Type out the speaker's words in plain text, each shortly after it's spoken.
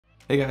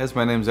Hey guys,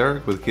 my name's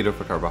Eric with Keto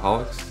for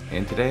Carboholics,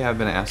 and today I've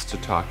been asked to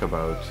talk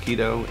about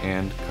keto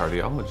and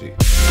cardiology.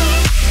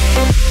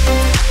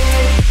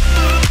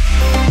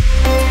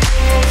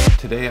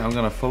 Today I'm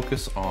going to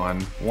focus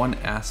on one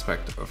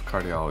aspect of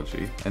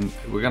cardiology, and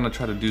we're going to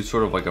try to do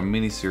sort of like a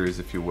mini-series,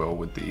 if you will,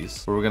 with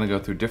these, where we're going to go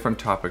through different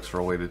topics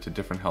related to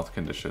different health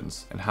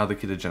conditions and how the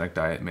ketogenic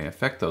diet may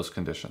affect those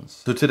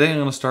conditions. So today I'm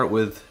going to start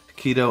with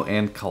keto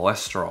and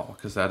cholesterol,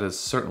 because that is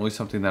certainly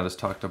something that is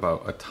talked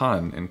about a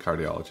ton in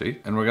cardiology.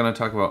 And we're going to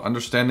talk about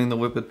understanding the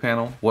lipid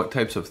panel, what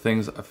types of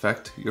things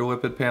affect your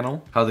lipid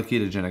panel, how the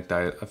ketogenic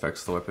diet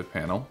affects the lipid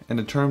panel, and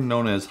a term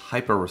known as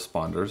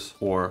hyperresponders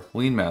or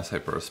lean mass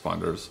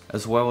hyperresponders,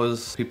 as well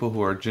as people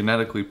who are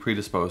genetically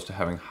predisposed to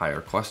having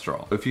higher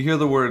cholesterol. If you hear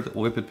the word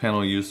lipid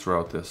panel used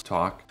throughout this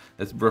talk,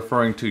 it's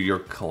referring to your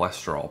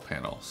cholesterol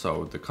panel,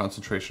 so the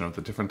concentration of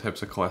the different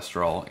types of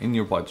cholesterol in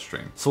your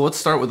bloodstream. So let's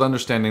start with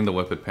understanding the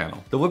lipid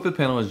panel. The lipid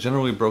panel is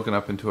generally broken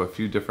up into a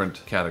few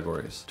different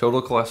categories: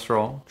 total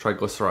cholesterol,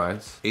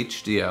 triglycerides,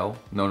 HDL,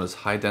 known as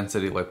high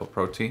density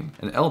lipoprotein,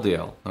 and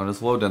LDL, known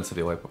as low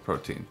density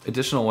lipoprotein.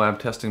 Additional lab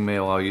testing may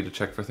allow you to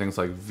check for things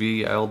like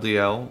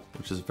VLDL,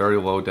 which is very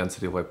low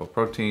density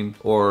lipoprotein,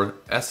 or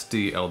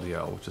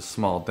SDLDL, which is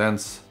small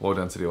dense low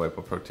density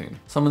lipoprotein.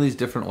 Some of these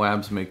different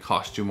labs may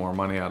cost you more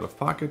money out of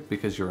pocket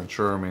because your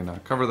insurer may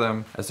not cover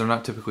them, as they're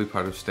not typically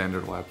part of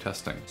standard lab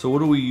testing. So what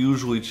do we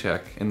usually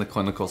check in the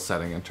clinical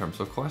setting in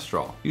terms of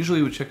cholesterol?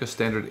 Usually we check a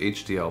standard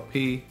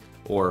HDLP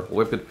or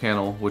lipid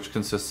panel, which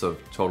consists of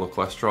total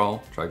cholesterol,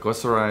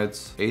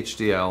 triglycerides,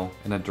 HDL,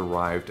 and a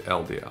derived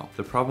LDL.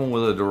 The problem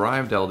with a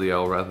derived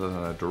LDL rather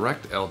than a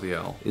direct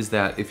LDL is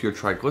that if your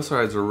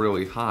triglycerides are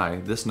really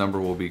high, this number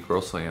will be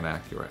grossly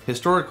inaccurate.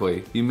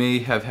 Historically, you may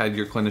have had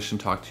your clinician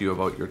talk to you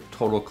about your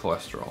total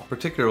cholesterol,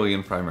 particularly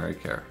in primary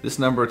care. This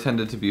number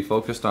tended to be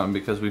focused on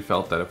because we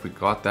felt that if we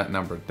got that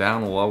number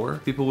down lower,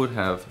 people would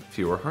have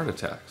fewer heart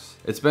attacks.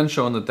 It's been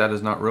shown that that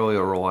is not really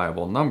a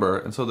reliable number,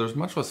 and so there's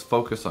much less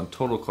focus on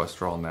total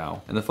cholesterol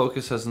now, and the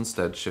focus has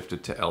instead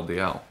shifted to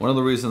LDL. One of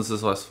the reasons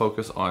there's less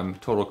focus on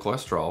total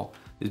cholesterol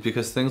is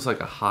because things like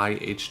a high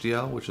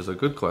HDL, which is a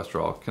good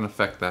cholesterol, can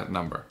affect that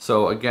number.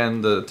 So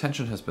again, the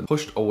attention has been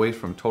pushed away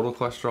from total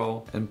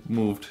cholesterol and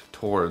moved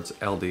towards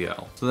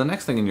LDL. So the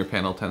next thing in your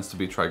panel tends to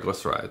be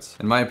triglycerides.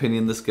 In my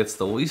opinion, this gets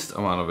the least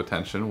amount of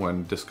attention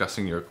when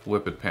discussing your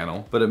lipid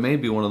panel, but it may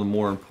be one of the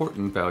more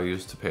important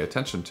values to pay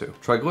attention to.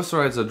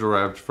 Triglycerides are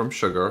derived from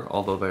sugar,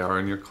 although they are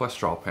in your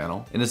cholesterol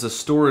panel, and is a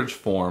storage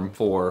form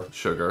for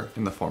sugar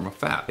in the form of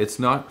fat. It's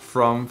not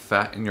from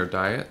fat in your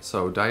diet,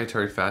 so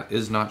dietary fat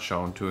is not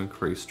shown to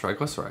increase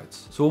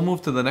triglycerides. So we'll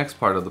move to the next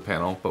part of the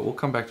panel, but we'll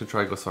come back to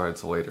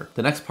triglycerides later.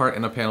 The next part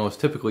in a panel is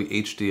typically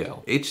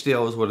HDL.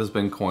 HDL is what has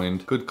been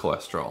coined good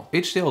cholesterol.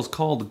 HDL is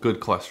called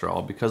good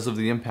cholesterol because of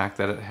the impact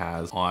that it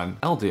has on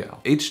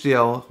LDL.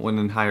 HDL, when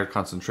in higher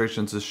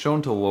concentrations, is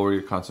shown to lower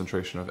your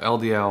concentration of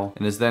LDL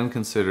and is then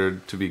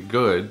considered to be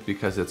good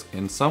because it's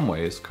in some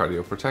ways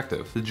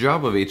cardioprotective. The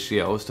job of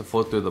HDL is to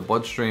float through the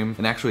bloodstream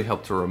and actually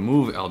help to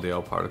remove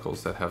LDL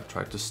particles that have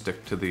tried to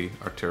stick to the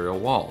arterial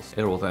walls.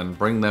 It will then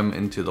bring them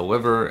into the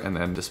liver and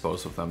then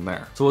dispose of them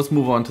there. So let's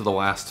move on to the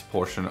last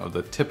portion of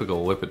the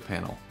typical lipid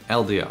panel: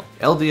 LDL.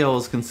 LDL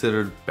is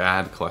considered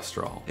bad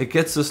cholesterol. It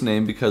gets this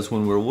name because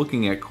when we're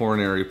looking at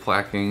coronary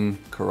plaquing,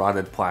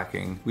 carotid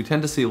plaquing, we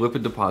tend to see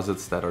lipid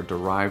deposits that are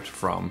derived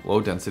from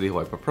low density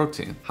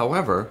lipoprotein.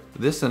 However,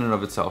 this in and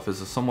of itself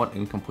is a somewhat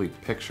incomplete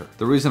picture.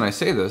 The reason I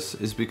say this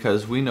is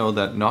because we know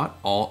that not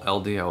all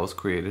LDL is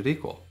created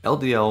equal.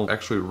 LDL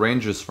actually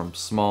ranges from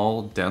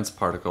small, dense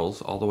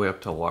particles all the way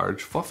up to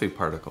large, fluffy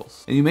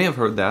particles. And you may have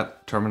heard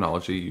that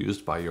terminology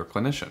used by your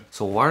clinician.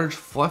 So large,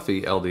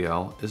 fluffy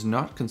LDL is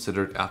not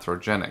considered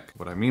atherogenic.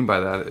 What I mean by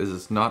that is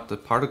it's not the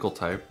particle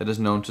type that is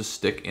known to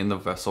stick in the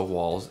vessel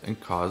walls and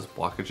cause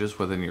blockages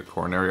within your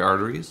coronary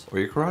arteries or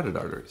your carotid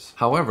arteries.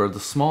 However, the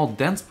small,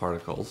 dense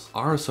particles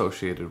are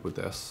associated with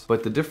this,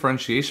 but the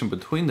differentiation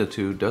between the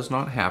two does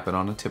not happen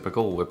on a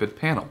typical lipid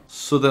panel.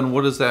 So then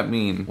what does that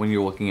mean when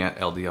you're looking at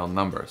LDL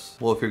numbers?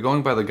 Well, if you're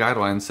going by the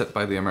guidelines set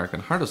by the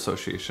American Heart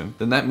Association,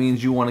 then that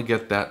means you want to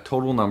get that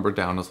total number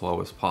down as low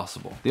as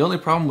possible. The only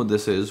problem with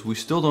this is we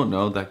still don't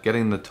know that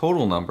getting the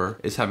total number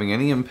is having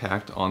any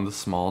impact on the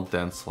small,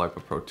 dense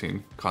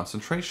lipoprotein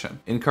concentration.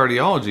 In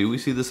cardiology, we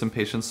see this in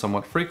patients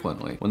somewhat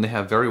frequently when they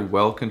have very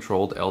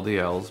well-controlled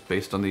LDLs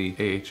based on the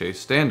AHA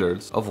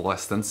standards of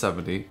less than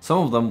 70, some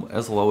of them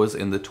as low as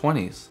in the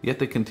 20s, yet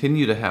they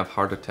continue to have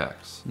heart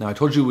attacks. Now, I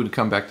told you we'd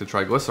come back to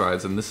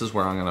triglycerides, and this is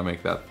where I'm going to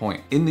make that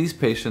point. In these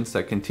patients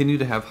that continue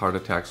to have heart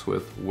attacks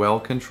with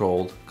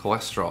well-controlled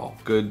cholesterol,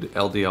 good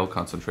LDL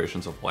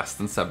concentrations of less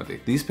than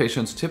 70, these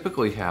patients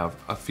typically have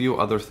a few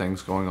other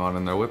things going on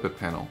in their lipid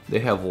panel. They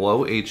have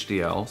low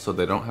HDL, so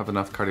they don't have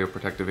enough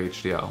cardioprotective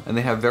HDL, and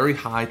they have very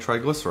high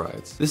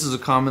triglycerides. This is a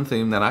common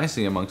theme that I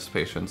see amongst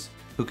patients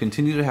who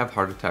continue to have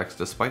heart attacks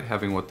despite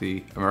having what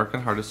the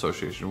American Heart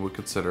Association would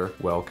consider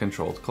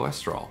well-controlled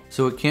cholesterol.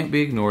 So it can't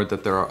be ignored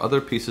that there are other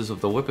pieces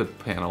of the lipid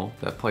panel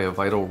that play a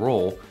vital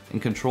role in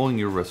controlling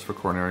your risk for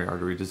coronary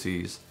artery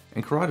disease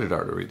and carotid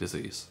artery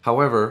disease.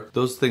 However,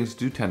 those things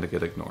do tend to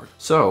get ignored.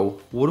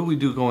 So what do we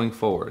do going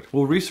forward?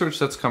 Well, research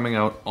that's coming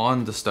out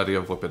on the study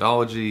of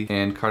lipidology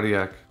and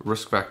cardiac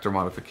risk factor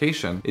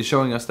modification is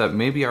showing us that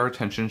maybe our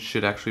attention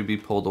should actually be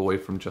pulled away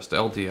from just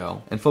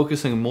LDL and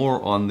focusing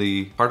more on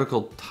the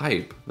particle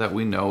type that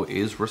we know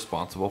is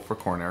responsible for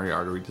coronary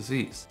artery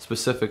disease,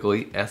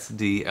 specifically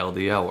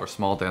SD-LDL or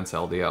small dense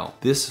LDL.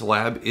 This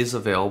lab is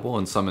available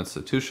in some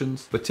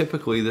institutions, but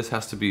typically this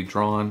has to be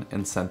drawn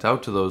and sent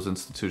out to those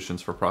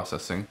institutions for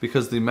processing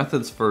because the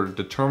methods for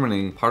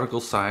determining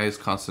particle size,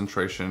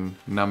 concentration,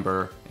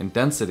 number, and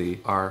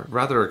density are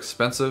rather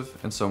expensive,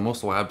 and so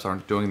most labs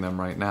aren't doing them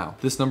right now.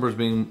 This number is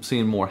being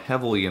seen more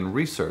heavily in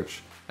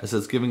research as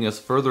it's giving us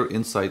further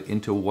insight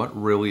into what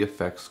really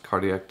affects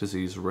cardiac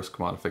disease risk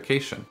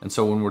modification. And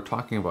so when we're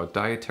talking about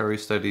dietary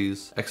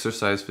studies,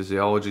 exercise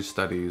physiology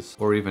studies,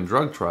 or even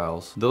drug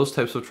trials, those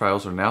types of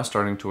trials are now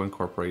starting to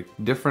incorporate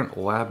different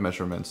lab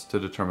measurements to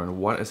determine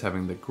what is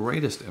having the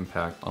greatest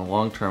impact on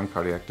long-term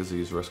cardiac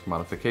disease risk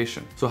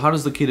modification. So how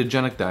does the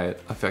ketogenic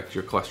diet affect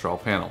your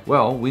cholesterol panel?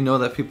 Well, we know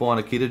that people on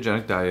a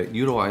ketogenic diet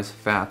utilize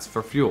fats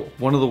for fuel.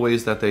 One of the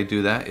ways that they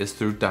do that is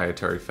through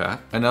dietary fat.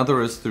 Another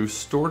is through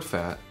stored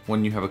fat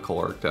when you have a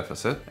caloric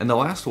deficit. And the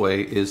last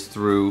way is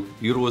through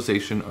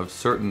utilization of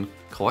certain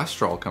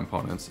cholesterol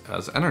components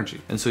as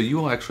energy. And so you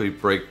will actually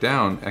break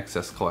down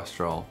excess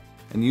cholesterol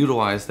and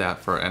utilize that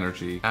for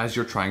energy as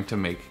you're trying to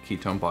make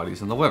ketone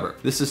bodies in the liver.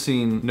 This is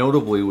seen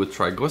notably with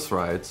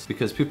triglycerides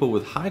because people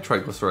with high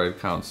triglyceride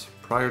counts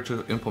prior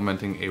to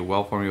implementing a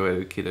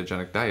well-formulated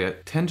ketogenic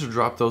diet tend to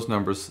drop those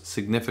numbers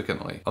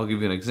significantly. I'll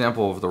give you an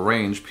example of the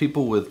range.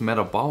 People with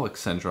metabolic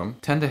syndrome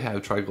tend to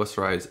have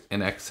triglycerides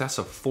in excess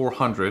of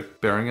 400,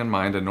 bearing in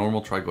mind a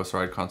normal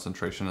triglyceride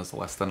concentration is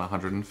less than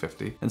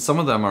 150, and some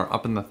of them are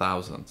up in the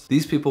thousands.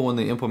 These people, when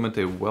they implement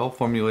a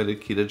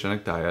well-formulated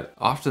ketogenic diet,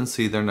 often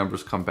see their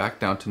numbers come back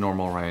down to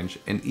normal range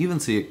and even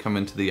see it come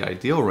into the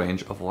ideal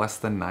range of less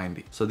than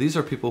 90. So these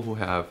are people who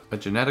have a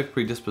genetic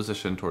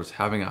predisposition towards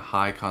having a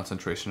high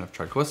concentration of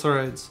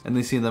triglycerides, and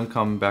they see them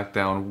come back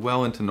down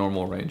well into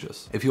normal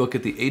ranges. If you look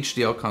at the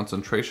HDL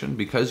concentration,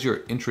 because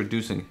you're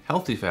introducing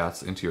healthy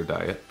fats into your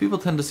diet, people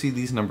tend to see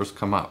these numbers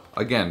come up.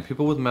 Again,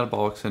 people with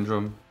metabolic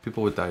syndrome,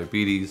 people with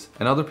diabetes,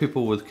 and other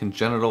people with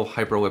congenital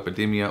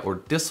hyperlipidemia or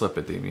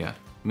dyslipidemia,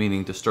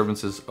 meaning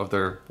disturbances of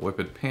their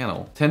lipid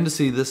panel, tend to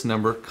see this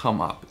number come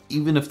up,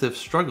 even if they've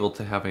struggled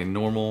to have a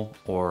normal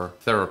or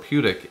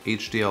therapeutic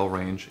HDL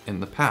range in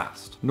the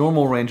past.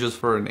 Normal ranges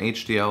for an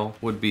HDL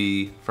would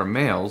be for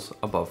males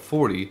above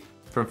 40,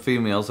 for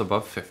females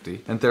above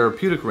 50, and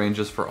therapeutic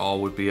ranges for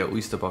all would be at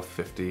least above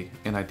 50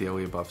 and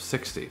ideally above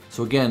 60.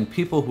 So again,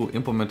 people who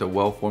implement a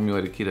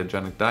well-formulated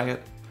ketogenic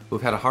diet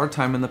who've had a hard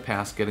time in the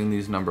past getting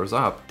these numbers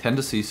up tend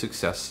to see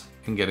success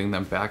in getting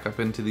them back up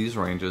into these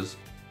ranges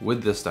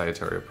with this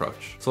dietary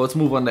approach. So let's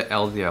move on to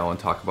LDL and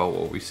talk about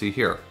what we see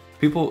here.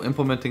 People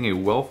implementing a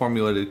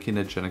well-formulated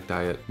ketogenic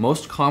diet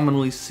most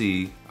commonly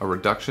see a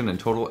reduction in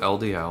total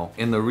LDL.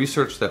 In the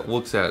research that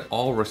looks at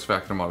all risk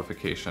factor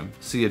modification,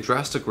 see a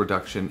drastic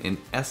reduction in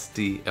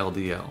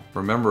SD-LDL.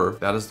 Remember,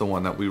 that is the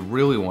one that we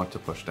really want to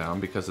push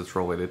down because it's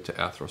related to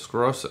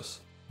atherosclerosis,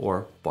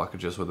 or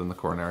blockages within the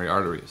coronary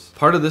arteries.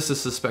 Part of this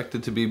is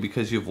suspected to be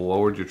because you've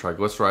lowered your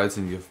triglycerides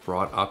and you've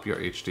brought up your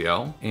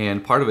HDL,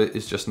 and part of it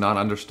is just not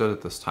understood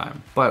at this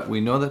time. But we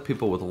know that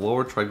people with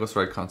lower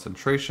triglyceride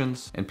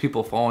concentrations and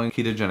people following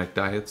ketogenic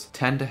diets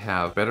tend to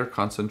have better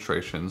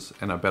concentrations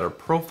and a better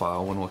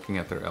profile when looking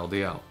at their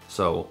LDL.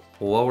 So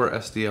lower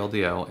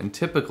SD-LDL and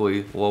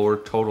typically lower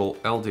total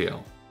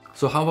LDL.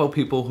 So how about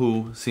people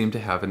who seem to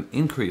have an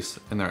increase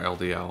in their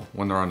LDL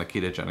when they're on a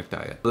ketogenic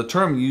diet? The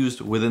term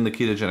used within the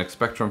ketogenic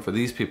spectrum for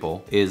these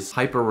people is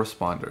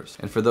hyperresponders.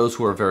 And for those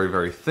who are very,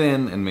 very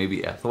thin and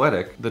maybe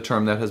athletic, the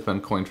term that has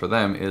been coined for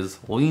them is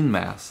lean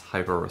mass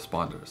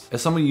hyperresponders.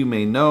 As some of you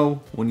may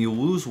know, when you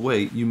lose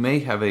weight, you may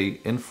have an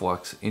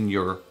influx in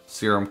your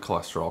serum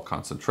cholesterol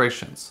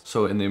concentrations.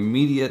 So in the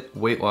immediate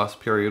weight loss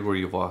period where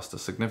you've lost a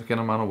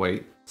significant amount of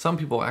weight, some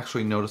people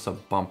actually notice a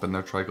bump in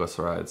their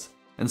triglycerides,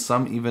 and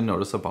some even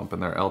notice a bump in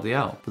their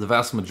LDL. For the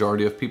vast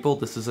majority of people,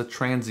 this is a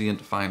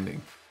transient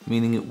finding,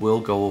 meaning it will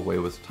go away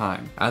with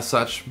time. As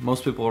such,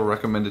 most people are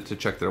recommended to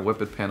check their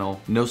lipid panel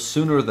no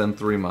sooner than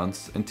 3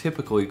 months and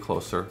typically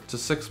closer to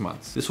 6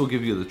 months. This will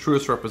give you the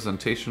truest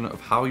representation of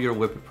how your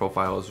lipid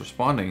profile is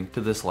responding to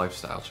this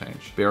lifestyle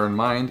change. Bear in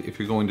mind, if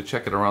you're going to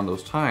check it around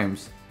those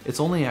times, it's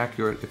only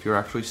accurate if you're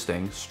actually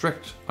staying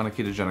strict on a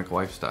ketogenic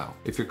lifestyle.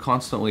 If you're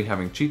constantly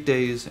having cheat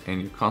days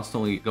and you're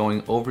constantly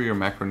going over your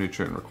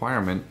macronutrient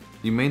requirement,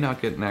 you may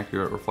not get an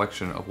accurate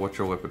reflection of what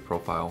your lipid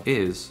profile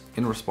is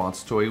in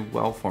response to a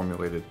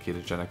well-formulated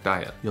ketogenic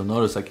diet. You'll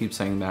notice I keep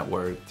saying that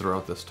word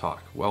throughout this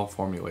talk,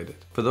 well-formulated.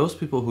 For those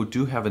people who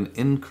do have an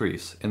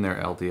increase in their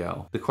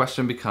LDL, the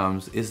question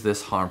becomes, is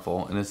this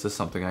harmful and is this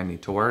something I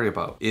need to worry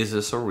about? Is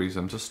this a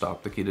reason to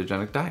stop the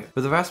ketogenic diet?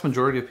 For the vast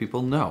majority of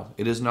people, no,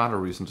 it is not a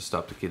reason to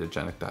stop the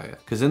ketogenic diet.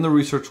 Because in the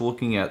research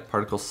looking at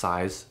particle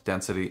size,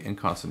 density, and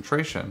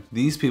concentration,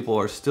 these people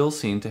are still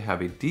seen to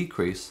have a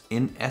decrease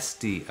in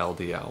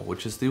SD-LDL,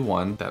 which is the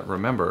one that,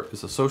 remember,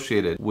 is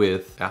associated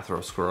with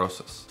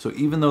atherosclerosis. So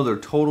even though their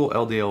total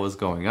LDL is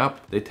going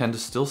up, they tend to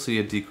still see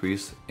a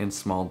decrease in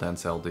small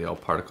dense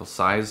LDL particle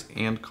size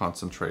and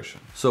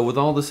concentration. So with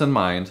all this in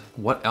mind,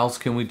 what else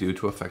can we do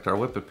to affect our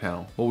lipid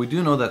panel? Well, we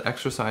do know that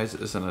exercise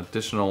is an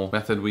additional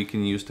method we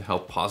can use to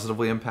help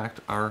positively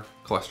impact our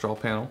cholesterol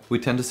panel. We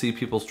tend to see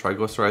people's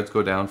triglycerides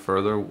go down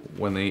further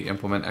when they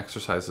implement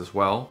exercise as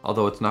well,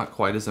 although it's not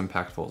quite as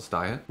impactful as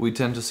diet. We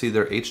tend to see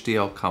their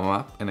HDL come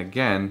up, and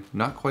again,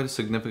 not quite as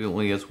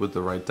significantly as with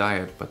the right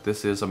diet, but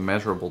this is a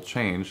measurable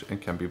change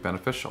and can be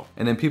beneficial.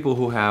 And in people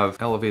who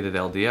have elevated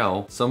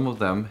LDL, some of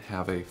them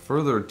have a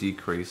further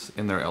decrease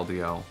in their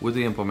LDL with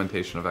the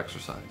implementation of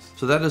exercise.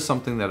 So that is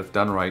something that, if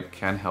done right,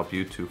 can help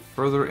you to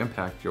further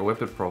impact your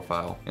lipid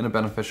profile in a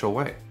beneficial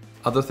way.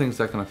 Other things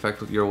that can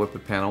affect your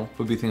lipid panel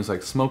would be things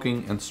like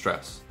smoking and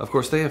stress. Of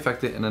course, they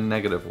affect it in a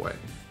negative way.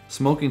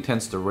 Smoking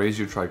tends to raise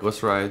your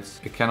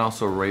triglycerides, it can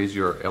also raise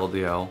your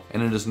LDL,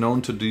 and it is known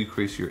to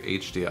decrease your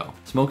HDL.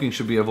 Smoking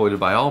should be avoided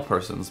by all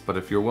persons, but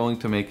if you're willing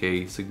to make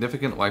a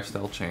significant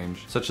lifestyle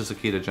change, such as a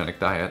ketogenic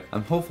diet,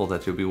 I'm hopeful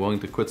that you'll be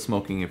willing to quit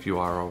smoking if you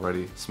are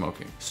already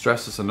smoking.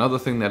 Stress is another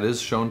thing that is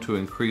shown to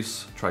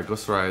increase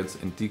triglycerides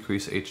and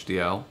decrease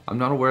HDL. I'm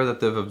not aware that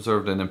they've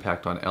observed an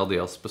impact on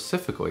LDL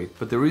specifically,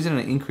 but the reason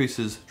it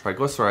increases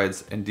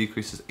triglycerides and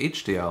decreases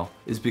HDL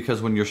is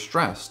because when you're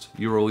stressed,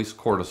 you release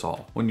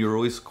cortisol. When you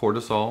release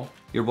cortisol,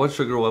 your blood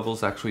sugar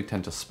levels actually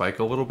tend to spike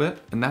a little bit,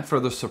 and that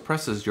further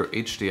suppresses your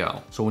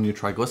HDL. So when your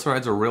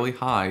triglycerides are really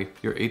high,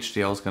 your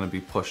HDL is going to be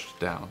pushed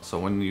down. So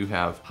when you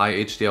have high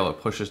HDL,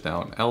 it pushes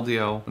down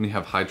LDL. When you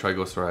have high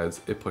triglycerides,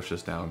 it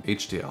pushes down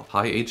HDL.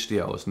 High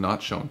HDL is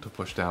not shown to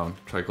push down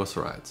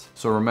triglycerides.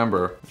 So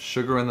remember,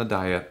 sugar in the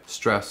diet,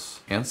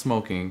 stress, and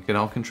smoking can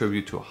all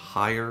contribute to a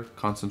higher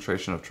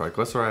concentration of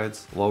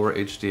triglycerides, lower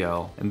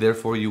HDL, and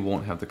therefore you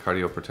won't have the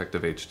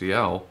cardioprotective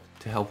HDL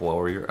to help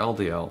lower your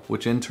LDL,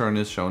 which in turn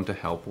is shown to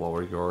help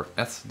lower your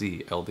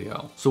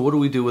SD-LDL. So what do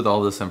we do with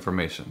all this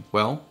information?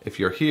 Well, if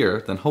you're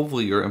here, then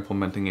hopefully you're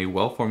implementing a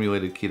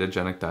well-formulated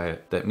ketogenic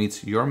diet that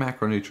meets your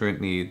macronutrient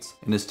needs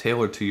and is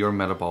tailored to your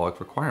metabolic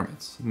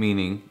requirements.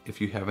 Meaning,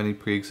 if you have any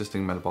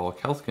pre-existing metabolic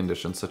health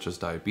conditions such as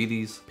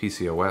diabetes,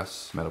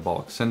 PCOS,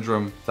 metabolic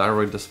syndrome,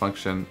 thyroid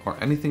dysfunction, or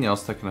anything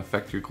else that can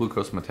affect your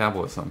glucose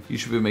metabolism, you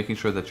should be making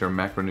sure that your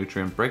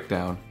macronutrient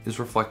breakdown is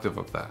reflective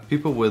of that.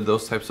 People with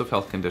those types of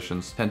health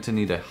conditions tend to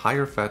need a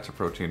higher fat to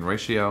protein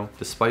ratio,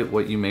 despite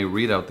what you may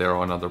read out there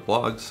on other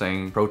blogs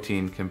saying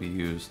protein can be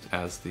used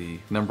as the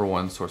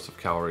 #1 source of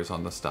calories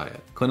on this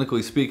diet.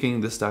 Clinically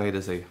speaking, this diet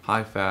is a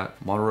high fat,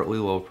 moderately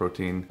low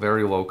protein,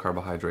 very low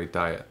carbohydrate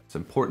diet. It's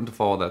important to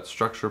follow that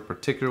structure,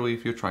 particularly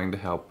if you're trying to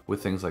help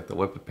with things like the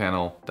lipid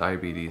panel,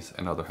 diabetes,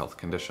 and other health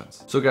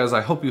conditions. So guys,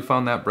 I hope you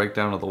found that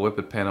breakdown of the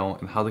lipid panel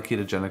and how the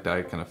ketogenic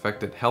diet can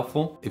affect it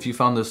helpful. If you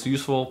found this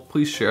useful,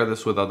 please share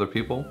this with other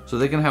people so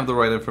they can have the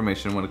right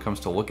information when it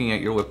comes to looking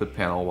at your lipid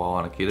panel while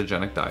on a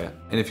ketogenic diet.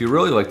 And if you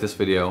really like this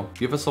video,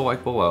 give us a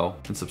like below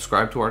and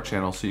subscribe to our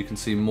channel so you can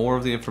see more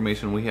of the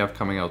information we have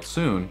coming out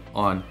soon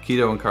on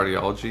keto and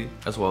cardiology,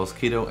 as well as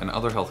keto and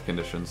other health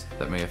conditions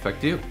that may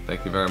affect you.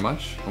 Thank you very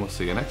much, and we'll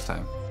see you next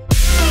time.